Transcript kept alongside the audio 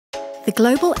The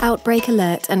Global Outbreak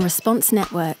Alert and Response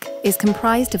Network is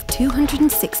comprised of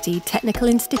 260 technical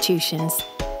institutions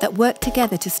that work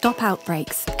together to stop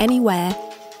outbreaks anywhere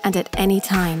and at any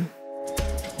time.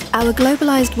 Our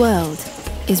globalized world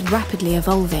is rapidly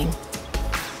evolving,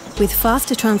 with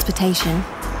faster transportation,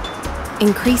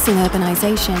 increasing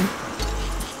urbanization,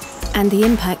 and the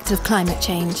impact of climate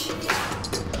change.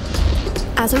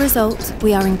 As a result,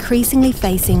 we are increasingly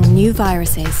facing new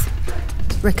viruses,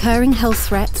 recurring health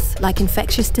threats like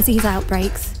infectious disease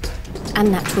outbreaks,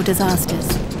 and natural disasters.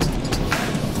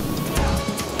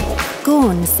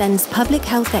 GOARN sends public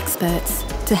health experts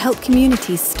to help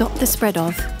communities stop the spread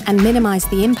of and minimize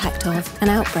the impact of an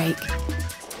outbreak.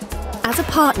 As a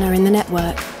partner in the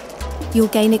network, you'll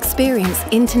gain experience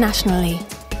internationally,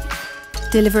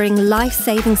 delivering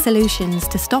life-saving solutions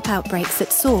to stop outbreaks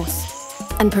at source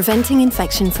and preventing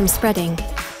infection from spreading.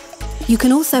 You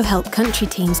can also help country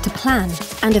teams to plan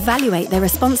and evaluate their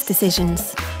response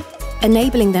decisions,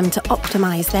 enabling them to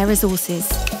optimize their resources.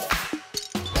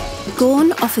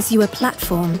 GOARN offers you a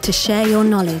platform to share your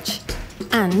knowledge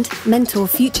and mentor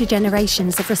future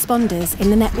generations of responders in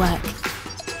the network.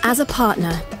 As a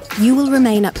partner, you will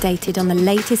remain updated on the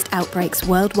latest outbreaks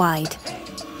worldwide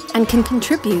and can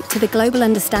contribute to the global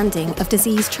understanding of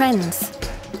disease trends.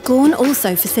 GOARN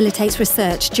also facilitates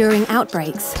research during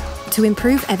outbreaks to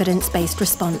improve evidence-based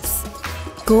response.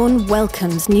 GOARN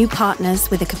welcomes new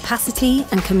partners with a capacity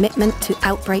and commitment to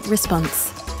outbreak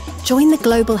response. Join the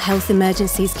global health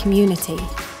emergencies community.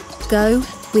 Go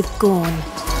with GOARN.